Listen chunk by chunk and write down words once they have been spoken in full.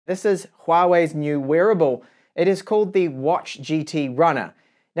This is Huawei's new wearable. It is called the Watch GT Runner.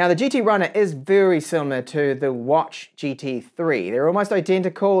 Now the GT Runner is very similar to the Watch GT3. They're almost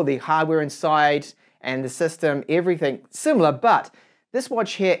identical, the hardware inside and the system, everything similar, but this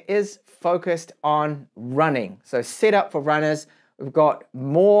watch here is focused on running. So set up for runners. We've got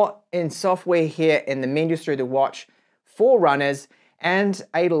more in software here in the menus through the watch for runners and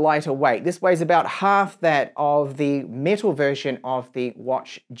a lighter weight. This weighs about half that of the metal version of the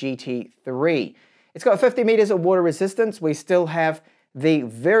Watch GT3. It's got 50 meters of water resistance. We still have the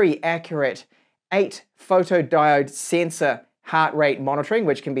very accurate 8 photodiode sensor heart rate monitoring,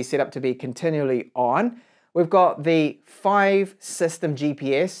 which can be set up to be continually on. We've got the 5 system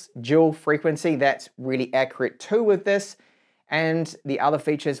GPS dual frequency. That's really accurate too with this. And the other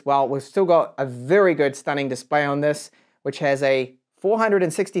features, well, we've still got a very good stunning display on this, which has a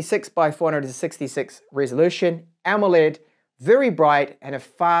 466 by 466 resolution, AMOLED, very bright, and a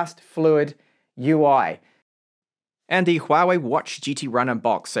fast, fluid UI. And the Huawei Watch GT Runner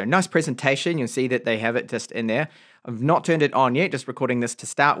box. So nice presentation. You'll see that they have it just in there. I've not turned it on yet, just recording this to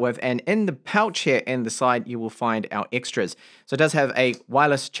start with. And in the pouch here in the side, you will find our extras. So it does have a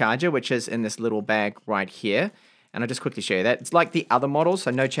wireless charger, which is in this little bag right here. And I'll just quickly show you that. It's like the other models,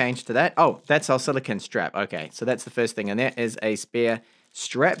 so no change to that. Oh, that's our silicone strap. Okay, so that's the first thing. And there is a spare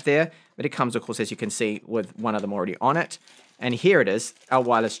strap there. But it comes, of course, as you can see, with one of them already on it. And here it is, our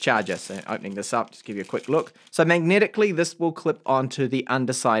wireless charger. So opening this up, just give you a quick look. So magnetically, this will clip onto the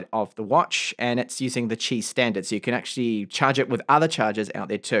underside of the watch, and it's using the Qi standard. So you can actually charge it with other chargers out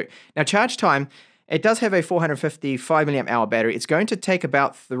there too. Now, charge time, it does have a 455 milliamp hour battery. It's going to take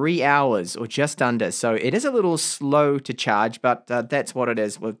about 3 hours or just under. So it is a little slow to charge, but that's what it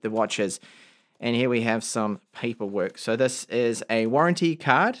is with the watches. And here we have some paperwork. So this is a warranty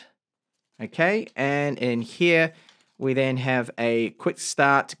card. Okay, and in here, we then have a quick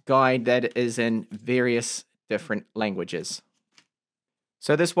start guide that is in various different languages.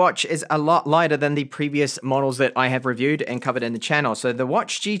 So this watch is a lot lighter than the previous models that I have reviewed and covered in the channel. So the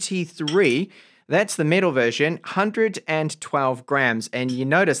Watch GT3, that's the metal version, 112 grams. And you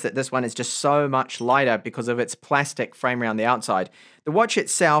notice that this one is just so much lighter because of its plastic frame around the outside. The watch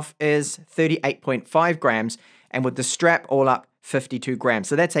itself is 38.5 grams, and with the strap all up, 52 grams.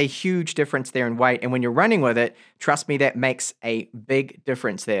 So that's a huge difference there in weight. And when you're running with it, trust me, that makes a big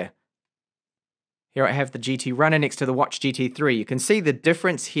difference there. Here I have the GT Runner next to the Watch GT3. You can see the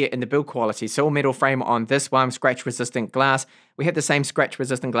difference here in the build quality. So all metal frame on this one, scratch resistant glass. We have the same scratch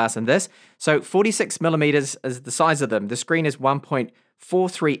resistant glass in this. So 46 millimeters is the size of them. The screen is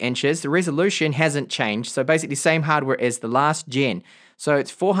 1.43 inches. The resolution hasn't changed. So basically same hardware as the last gen. So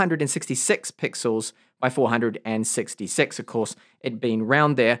it's 466 pixels by 466, of course, it being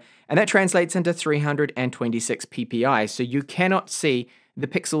round there. And that translates into 326 ppi. So you cannot see the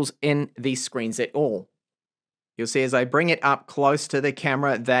pixels in these screens at all. You'll see as I bring it up close to the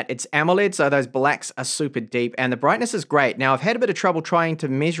camera that it's AMOLED, so those blacks are super deep, and the brightness is great. Now, I've had a bit of trouble trying to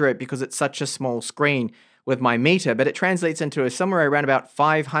measure it because it's such a small screen with my meter, but it translates into somewhere around about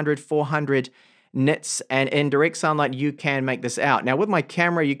 500, 400 nits, and in direct sunlight, you can make this out. Now, with my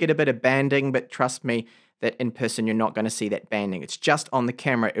camera, you get a bit of banding, but trust me that in person, you're not going to see that banding. It's just on the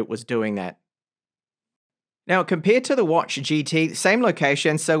camera it was doing that. Now, compared to the Watch GT, same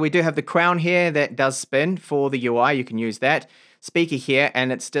location. So we do have the crown here that does spin for the UI. You can use that. Speaker here,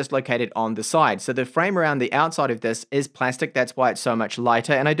 and it's just located on the side. So the frame around the outside of this is plastic. That's why it's so much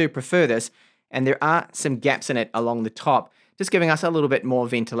lighter, and I do prefer this. And there are some gaps in it along the top, just giving us a little bit more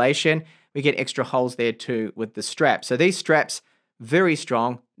ventilation. We get extra holes there too with the strap. So these straps, very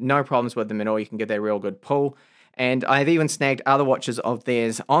strong, no problems with them at all. You can get that real good pull. And I've even snagged other watches of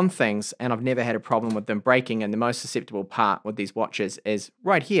theirs on things, and I've never had a problem with them breaking. And the most susceptible part with these watches is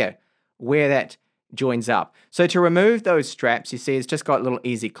right here, where that joins up. So to remove those straps, you see it's just got little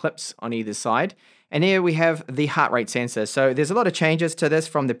easy clips on either side. And here we have the heart rate sensor. So there's a lot of changes to this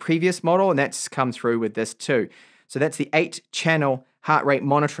from the previous model, and that's come through with this too. So that's the 8-channel heart rate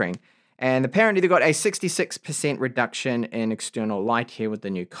monitoring. And apparently they've got a 66% reduction in external light here with the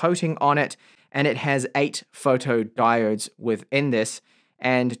new coating on it. And it has 8 photodiodes within this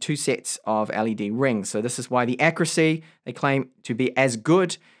and 2 sets of LED rings. So this is why the accuracy, they claim to be as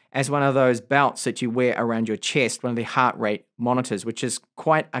good as one of those belts that you wear around your chest, one of the heart rate monitors, which is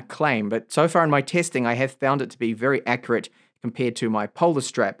quite a claim. But so far in my testing, I have found it to be very accurate compared to my Polar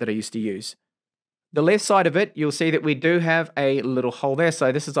strap that I used to use. The left side of it, you'll see that we do have a little hole there.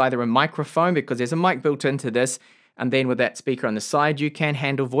 So this is either a microphone because there's a mic built into this. And then with that speaker on the side, you can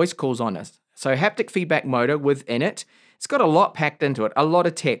handle voice calls on it. So haptic feedback motor within it. It's got a lot packed into it, a lot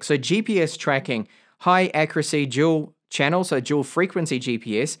of tech. So GPS tracking, high accuracy dual channel, so dual frequency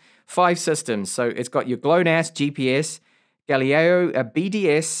GPS, 5 systems. So it's got your GLONASS, GPS, Galileo,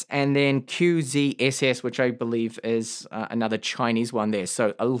 BDS, and then QZSS, which I believe is another Chinese one there.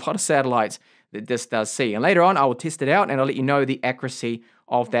 So a lot of satellites that this does see. And later on, I will test it out and I'll let you know the accuracy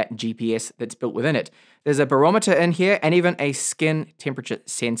of that GPS that's built within it. There's a barometer in here and even a skin temperature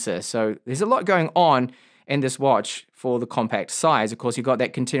sensor. So there's a lot going on in this watch for the compact size. Of course, you've got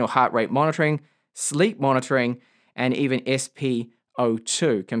that continual heart rate monitoring, sleep monitoring, and even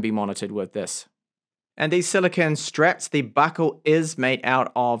SpO2 can be monitored with this. And these silicone straps, the buckle is made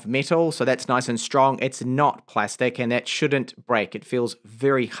out of metal, so that's nice and strong. It's not plastic, and that shouldn't break. It feels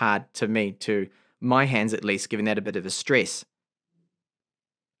very hard to me, to my hands at least, giving that a bit of a stress.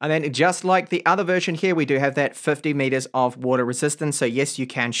 And then just like the other version here, we do have that 50 meters of water resistance. So yes, you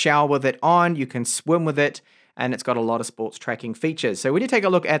can shower with it on, you can swim with it, and it's got a lot of sports tracking features. So when you take a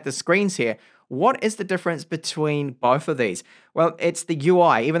look at the screens here, what is the difference between both of these? Well, it's the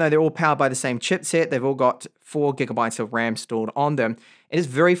UI. Even though they're all powered by the same chipset, they've all got 4 gigabytes of RAM stored on them. It is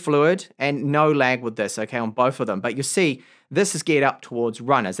very fluid and no lag with this, okay, on both of them. But you see, this is geared up towards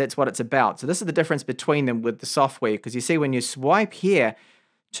runners. That's what it's about. So this is the difference between them with the software, because you see when you swipe here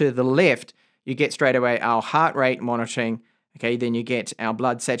to the left, you get straight away our heart rate monitoring, okay, then you get our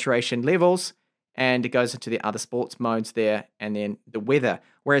blood saturation levels, and it goes into the other sports modes there, and then the weather.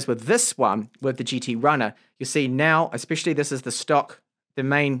 Whereas with this one, with the GT Runner, you see now, especially this is the stock, the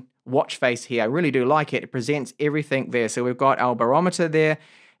main watch face here. I really do like it. It presents everything there. So we've got our barometer there,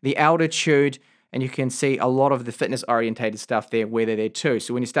 the altitude, and you can see a lot of the fitness-orientated stuff there, weather there too.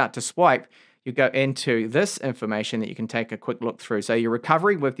 So when you start to swipe, you go into this information that you can take a quick look through. So your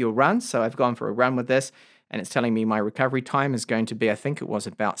recovery with your run. So I've gone for a run with this, and it's telling me my recovery time is going to be, I think it was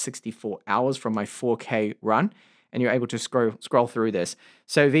about 64 hours from my 4K run. And you're able to scroll through this.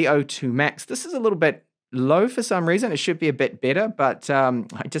 So VO2 max, this is a little bit low for some reason. It should be a bit better, but I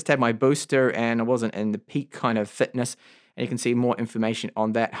just had my booster and I wasn't in the peak kind of fitness. And you can see more information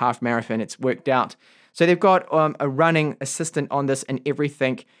on that half marathon. It's worked out. So they've got a running assistant on this and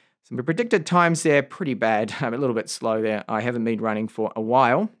everything. Some predicted times there, pretty bad. I'm a little bit slow there. I haven't been running for a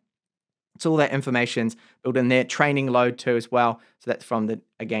while. So all that information's built in there. Training load too as well. So that's from the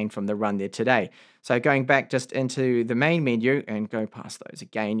run there today. So going back just into the main menu and go past those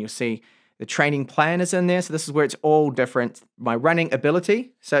again, you'll see the training plan is in there. So this is where it's all different. My running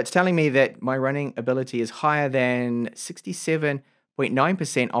ability. So it's telling me that my running ability is higher than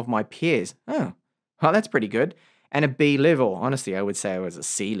 67.9% of my peers. Oh, well, that's pretty good. And a B level. Honestly, I would say I was a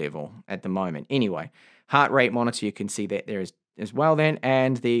C level at the moment. Anyway, heart rate monitor, you can see that there is as well then.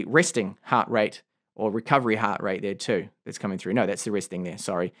 And the resting heart rate or recovery heart rate there too that's coming through. No, that's the resting there,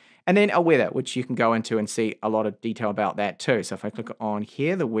 sorry. And then a weather, which you can go into and see a lot of detail about that too. So if I click on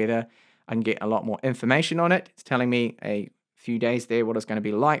here, the weather, I can get a lot more information on it. It's telling me a few days there what it's going to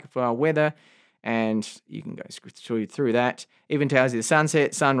be like for our weather. And you can go through that. Even tells you the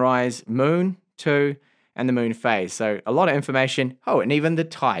sunset, sunrise, moon too, and the moon phase. So a lot of information. Oh, and even the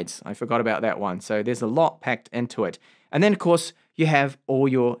tides. I forgot about that one. So there's a lot packed into it. And then, of course, you have all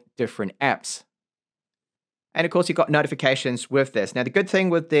your different apps. And, of course, you've got notifications with this. Now, the good thing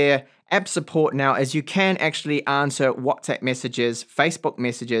with their app support now is you can actually answer WhatsApp messages, Facebook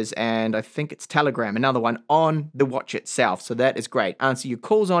messages, and I think it's Telegram, another one, on the watch itself. So that is great. Answer your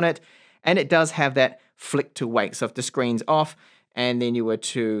calls on it, and it does have that flick to wake. So if the screen's off, and then you were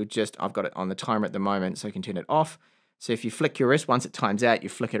to just, I've got it on the timer at the moment, so you can turn it off. So if you flick your wrist, once it times out, you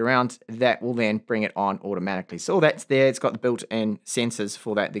flick it around, that will then bring it on automatically. So all that's there. It's got the built-in sensors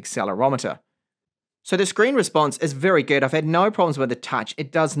for that, the accelerometer. So the screen response is very good. I've had no problems with the touch.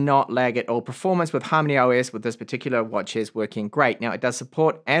 It does not lag at all. Performance with Harmony OS with this particular watch is working great. Now, it does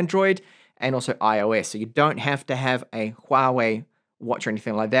support Android and also iOS. So you don't have to have a Huawei watch or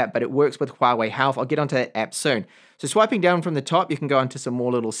anything like that, but it works with Huawei Health. I'll get onto that app soon. So swiping down from the top, you can go into some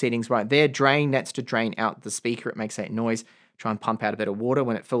more little settings right there. Drain, that's to drain out the speaker. It makes that noise. Try and pump out a bit of water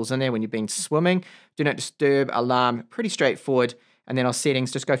when it fills in there when you've been swimming. Do not disturb, alarm, pretty straightforward. And then our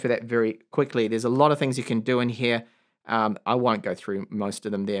settings, just go through that very quickly. There's a lot of things you can do in here. I won't go through most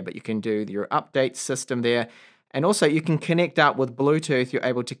of them there, but you can do your update system there. And also you can connect up with Bluetooth. You're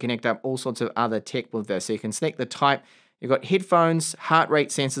able to connect up all sorts of other tech with this. So you can select the type. You've got headphones, heart rate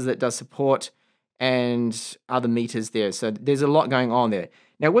sensors that does support, and other meters there. So there's a lot going on there.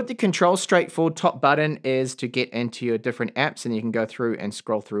 Now with the controls, straightforward, top button is to get into your different apps, and you can go through and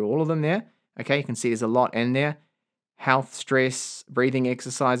scroll through all of them there. Okay, you can see there's a lot in there. Health, stress, breathing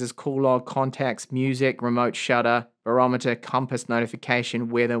exercises, call log, contacts, music, remote shutter, barometer, compass notification,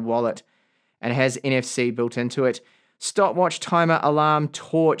 weather, wallet, and it has NFC built into it. Stopwatch, timer, alarm,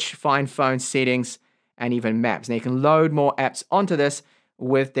 torch, find phone settings, and even maps. Now you can load more apps onto this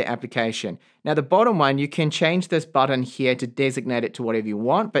with the application. Now the bottom one, you can change this button here to designate it to whatever you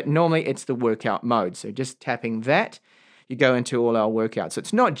want, but normally it's the workout mode. So just tapping that, you go into all our workouts. So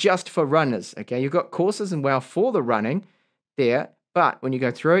it's not just for runners, okay? You've got courses and wow for the running there, but when you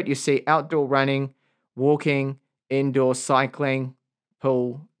go through it, you see outdoor running, walking, indoor cycling,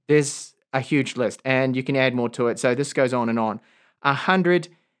 pool. There's a huge list, and you can add more to it. So this goes on and on. 100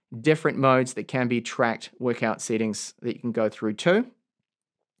 different modes that can be tracked, workout settings that you can go through too.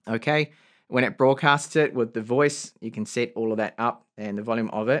 Okay, when it broadcasts it with the voice, you can set all of that up and the volume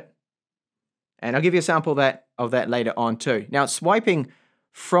of it. And I'll give you a sample of that later on too. Now, swiping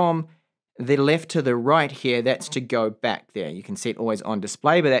from the left to the right here, that's to go back there. You can set always on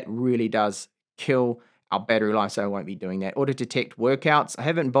display, but that really does kill our battery life, so I won't be doing that. Auto detect workouts, I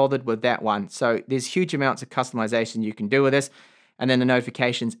haven't bothered with that one. So there's huge amounts of customization you can do with this. And then the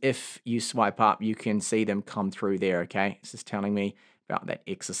notifications, if you swipe up, you can see them come through there, okay? This is telling me about that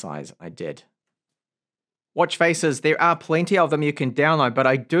exercise I did. Watch faces, there are plenty of them you can download, but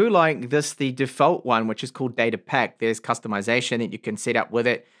I do like this, the default one, which is called Data Pack. There's customization that you can set up with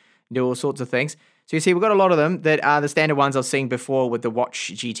it, do all sorts of things. So you see, we've got a lot of them that are the standard ones I've seen before with the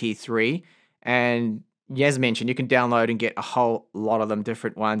Watch GT3. And as mentioned, you can download and get a whole lot of them,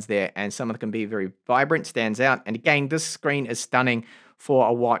 different ones there. And some of them can be very vibrant, stands out. And again, this screen is stunning for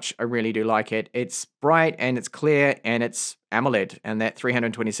a watch. I really do like it. It's bright and it's clear and it's AMOLED. And that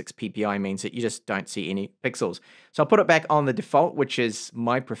 326 ppi means that you just don't see any pixels. So I'll put it back on the default, which is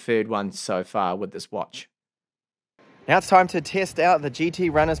my preferred one so far with this watch. Now it's time to test out the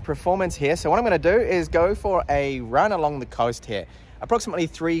GT Runner's performance here. So what I'm going to do is go for a run along the coast here. Approximately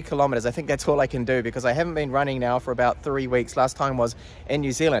 3 kilometers. I think that's all I can do because I haven't been running now for about 3 weeks. Last time was in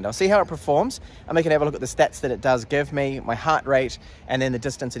New Zealand. I'll see how it performs. And we can have a look at the stats that it does give me, my heart rate, and then the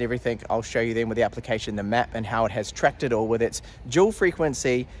distance and everything. I'll show you then with the application, the map, and how it has tracked it all with its dual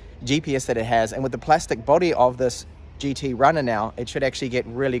frequency GPS that it has. And with the plastic body of this GT Runner now, it should actually get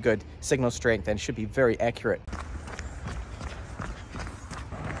really good signal strength and should be very accurate.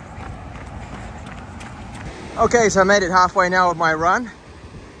 Okay, so I made it halfway now with my run.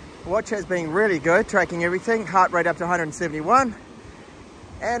 The watch has been really good, tracking everything, heart rate up to 171,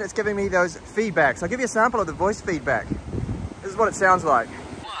 and it's giving me those feedbacks. I'll give you a sample of the voice feedback. This is what it sounds like.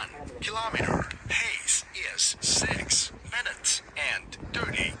 1 kilometer, pace is 6 minutes and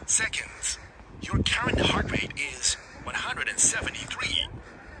 30 seconds. Your current heart rate is 173.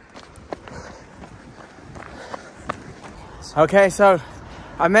 Okay, so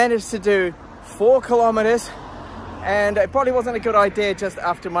I managed to do 4 kilometers. And it probably wasn't a good idea just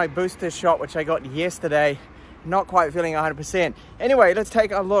after my booster shot, which I got yesterday. Not quite feeling 100%. Anyway, let's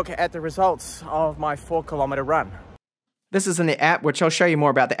take a look at the results of my 4 kilometer run. This is in the app, which I'll show you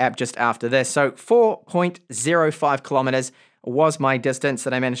more about the app just after this. So 4.05 kilometers was my distance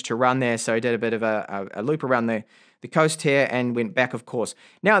that I managed to run there. So I did a bit of a loop around the coast here and went back, of course.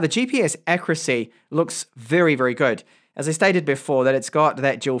 Now, the GPS accuracy looks very, very good. As I stated before, that it's got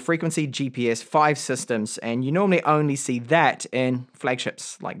that dual frequency GPS 5 systems, and you normally only see that in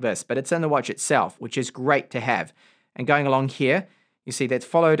flagships like this, but it's in the watch itself, which is great to have. And going along here, you see that's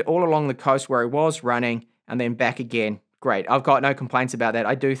followed all along the coast where I was running and then back again. Great. I've got no complaints about that.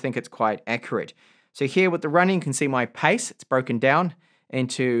 I do think it's quite accurate. So here with the running, you can see my pace. It's broken down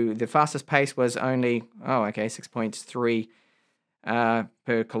into the fastest pace was only, 6.3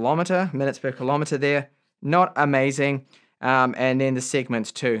 per kilometer, minutes per kilometer there. Not amazing. And then the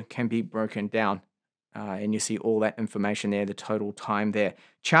segments too can be broken down. And you see all that information there, the total time there.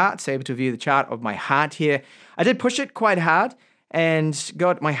 Charts, able to view the chart of my heart here. I did push it quite hard and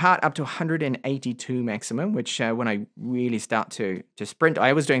got my heart up to 182 maximum, which when I really start to sprint,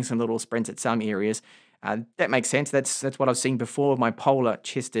 I was doing some little sprints at some areas. That makes sense. That's what I've seen before with my polar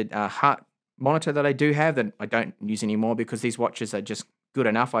chested heart monitor that I do have that I don't use anymore because these watches are just good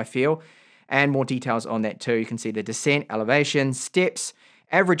enough, I feel. And more details on that too. You can see the descent, elevation, steps,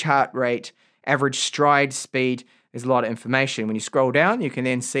 average heart rate, average stride speed. There's a lot of information. When you scroll down, you can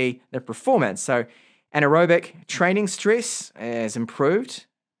then see the performance. So anaerobic training stress has improved.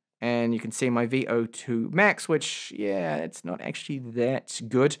 And you can see my VO2 max, which, yeah, it's not actually that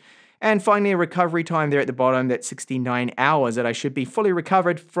good. And finally, a recovery time there at the bottom, that's 69 hours that I should be fully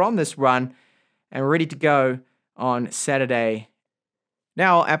recovered from this run and ready to go on Saturday.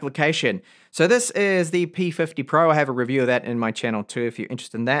 Now, application. So this is the P50 Pro. I have a review of that in my channel too if you're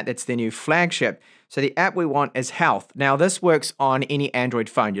interested in that. That's the new flagship. So the app we want is Health. Now this works on any Android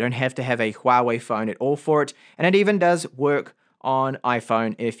phone. You don't have to have a Huawei phone at all for it. And it even does work on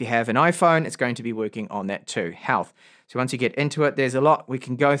iPhone. If you have an iPhone, it's going to be working on that too, Health. So once you get into it, there's a lot we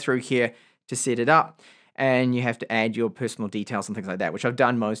can go through here to set it up. And you have to add your personal details and things like that, which I've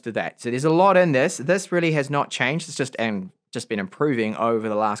done most of that. So there's a lot in this. This really has not changed. It's just been improving over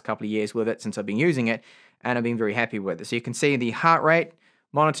the last couple of years with it since I've been using it, and I've been very happy with it. So you can see the heart rate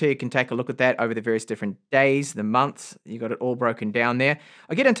monitor. You can take a look at that over the various different days, the months. You got it all broken down there.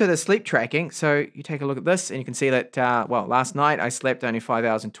 I get into the sleep tracking. So you take a look at this, and you can see that, well, last night I slept only 5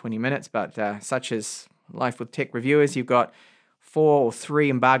 hours and 20 minutes, but such is life with tech reviewers. You've got 4 or 3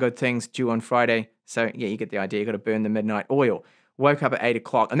 embargoed things due on Friday. So yeah, you get the idea. You got to burn the midnight oil. Woke up at 8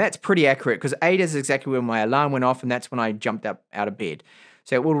 o'clock, and that's pretty accurate because 8 is exactly when my alarm went off, and that's when I jumped up out of bed.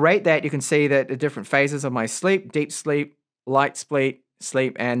 So it will rate that. You can see that the different phases of my sleep: deep sleep, light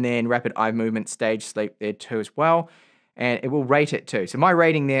sleep, and then rapid eye movement stage sleep there too as well. And it will rate it too. So my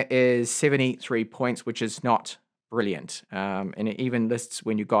rating there is 73 points, which is not brilliant. And it even lists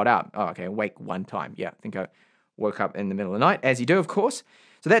when you got up. Oh, okay, awake one time. Yeah, I think I woke up in the middle of the night, as you do, of course.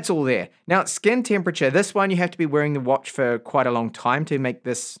 So that's all there. Now, skin temperature. This one, you have to be wearing the watch for quite a long time to make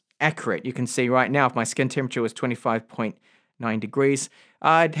this accurate. You can see right now, if my skin temperature was 25.9 degrees,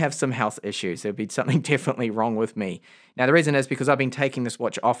 I'd have some health issues. There'd be something definitely wrong with me. Now, the reason is because I've been taking this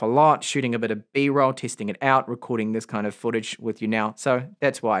watch off a lot, shooting a bit of B-roll, testing it out, recording this kind of footage with you now. So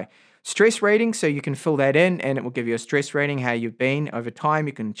that's why. Stress rating, so you can fill that in, and it will give you a stress rating, how you've been over time.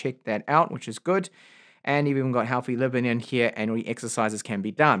 You can check that out, which is good. And you've even got healthy living in here, and all your exercises can be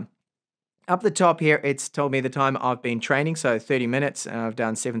done. Up the top here, it's told me the time I've been training, so 30 minutes. I've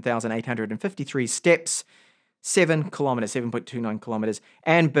done 7,853 steps, 7 kilometers, 7.29 kilometers,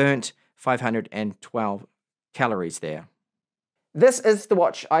 and burnt 512 calories there. This is the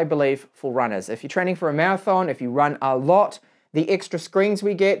watch, I believe, for runners. If you're training for a marathon, if you run a lot, the extra screens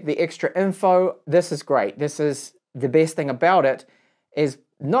we get, the extra info, this is great. This is the best thing about it, is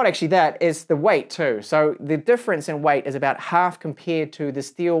not actually that, is the weight too. So the difference in weight is about half compared to the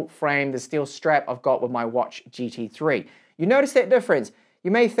steel frame, the steel strap I've got with my Watch GT3. You notice that difference.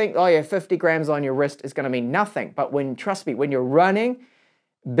 You may think, oh yeah, 50 grams on your wrist is going to mean nothing. But trust me, when you're running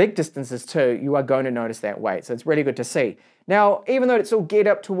big distances too, you are going to notice that weight. So it's really good to see. Now, even though it's all geared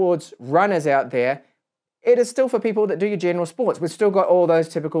up towards runners out there, it is still for people that do your general sports. We've still got all those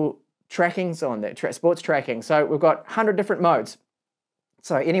typical trackings on there, sports tracking. So we've got 100 different modes.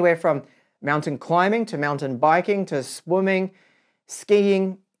 So anywhere from mountain climbing to mountain biking to swimming,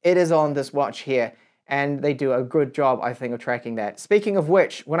 skiing, it is on this watch here. And they do a good job, I think, of tracking that. Speaking of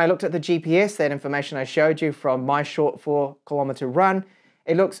which, when I looked at the GPS, that information I showed you from my short 4-kilometer run,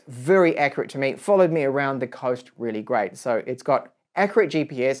 it looks very accurate to me. It followed me around the coast really great. So it's got accurate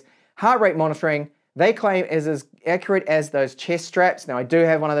GPS, heart rate monitoring. They claim is as accurate as those chest straps. Now, I do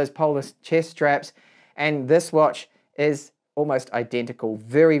have one of those polar chest straps, and this watch is almost identical,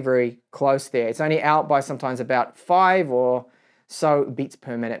 very, very close there. It's only out by sometimes about 5 or so beats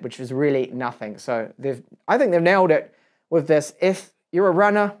per minute, which is really nothing. So I think they've nailed it with this. If you're a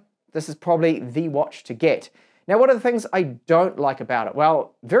runner, this is probably the watch to get. Now, what are the things I don't like about it?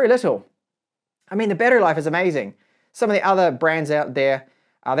 Well, very little. I mean, the battery life is amazing. Some of the other brands out there,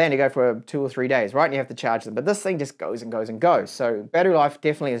 they only go for 2 or 3 days, right? And you have to charge them. But this thing just goes and goes and goes. So battery life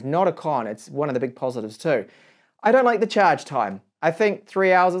definitely is not a con. It's one of the big positives too. I don't like the charge time. I think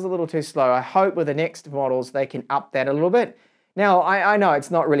 3 hours is a little too slow. I hope with the next models they can up that a little bit. Now, I know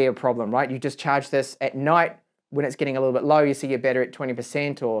it's not really a problem, right? You just charge this at night when it's getting a little bit low. You see your battery at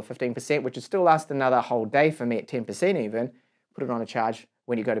 20% or 15%, which would still last another whole day for me at 10% even. Put it on a charge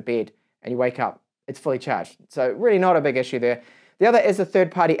when you go to bed and you wake up. It's fully charged. So really not a big issue there. The other is the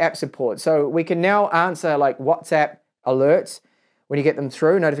third-party app support. So we can now answer like WhatsApp alerts. When you get them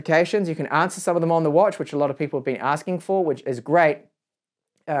through, notifications, you can answer some of them on the watch, which a lot of people have been asking for, which is great.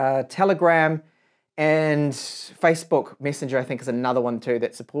 Telegram and Facebook Messenger, I think, is another one too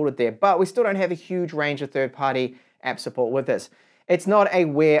that's supported there. But we still don't have a huge range of third-party app support with this. It's not a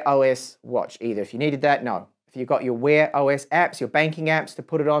Wear OS watch either. If you needed that, no. If you've got your Wear OS apps, your banking apps to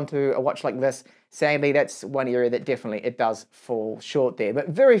put it onto a watch like this, sadly, that's one area that definitely it does fall short there. But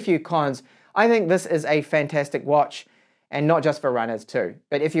very few cons. I think this is a fantastic watch. And not just for runners too.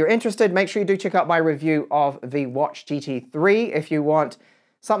 But if you're interested, make sure you do check out my review of the Watch GT3 if you want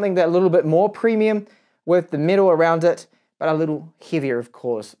something that a little bit more premium with the metal around it, but a little heavier, of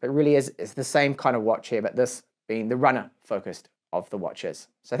course. It really is it's the same kind of watch here, but this being the runner focused of the watches.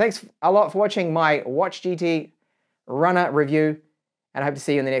 So thanks a lot for watching my Watch GT runner review, and I hope to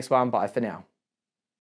see you in the next one. Bye for now.